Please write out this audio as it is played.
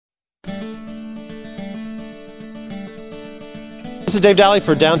This is Dave Daly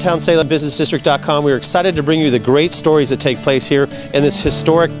for DowntownSalemBusinessDistrict.com. We're excited to bring you the great stories that take place here in this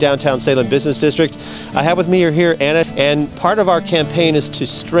historic downtown Salem Business District. I have with me here Anna, and part of our campaign is to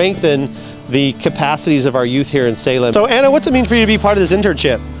strengthen the capacities of our youth here in Salem. So Anna, what's it mean for you to be part of this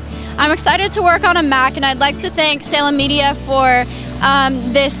internship? I'm excited to work on a MAC, and I'd like to thank Salem Media for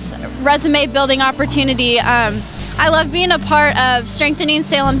this resume building opportunity. I love being a part of strengthening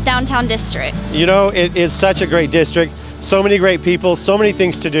Salem's downtown district. You know, it is such a great district. So many great people, so many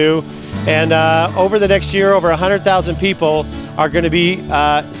things to do. And over the next year, over 100,000 people are going to be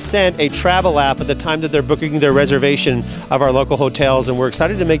sent a travel app at the time that they're booking their reservation of our local hotels. And we're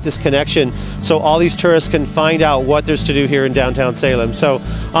excited to make this connection so all these tourists can find out what there's to do here in downtown Salem. So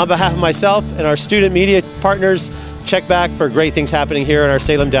on behalf of myself and our student media partners, check back for great things happening here in our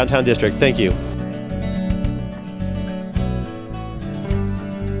Salem downtown district. Thank you.